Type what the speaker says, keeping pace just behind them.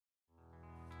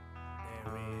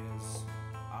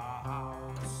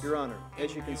Your Honor,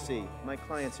 as you can see, my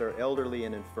clients are elderly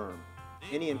and infirm.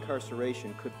 Any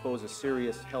incarceration could pose a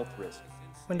serious health risk.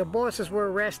 When the bosses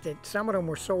were arrested, some of them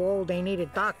were so old they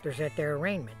needed doctors at their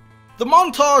arraignment. The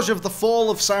montage of the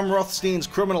fall of Sam Rothstein's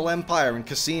criminal empire in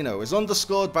Casino is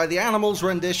underscored by the Animals'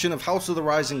 rendition of House of the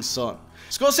Rising Sun.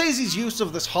 Scorsese's use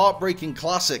of this heartbreaking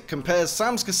classic compares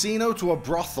Sam's Casino to a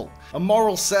brothel, a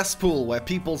moral cesspool where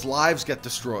people's lives get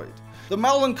destroyed. The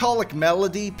melancholic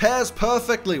melody pairs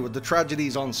perfectly with the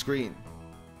tragedies on screen.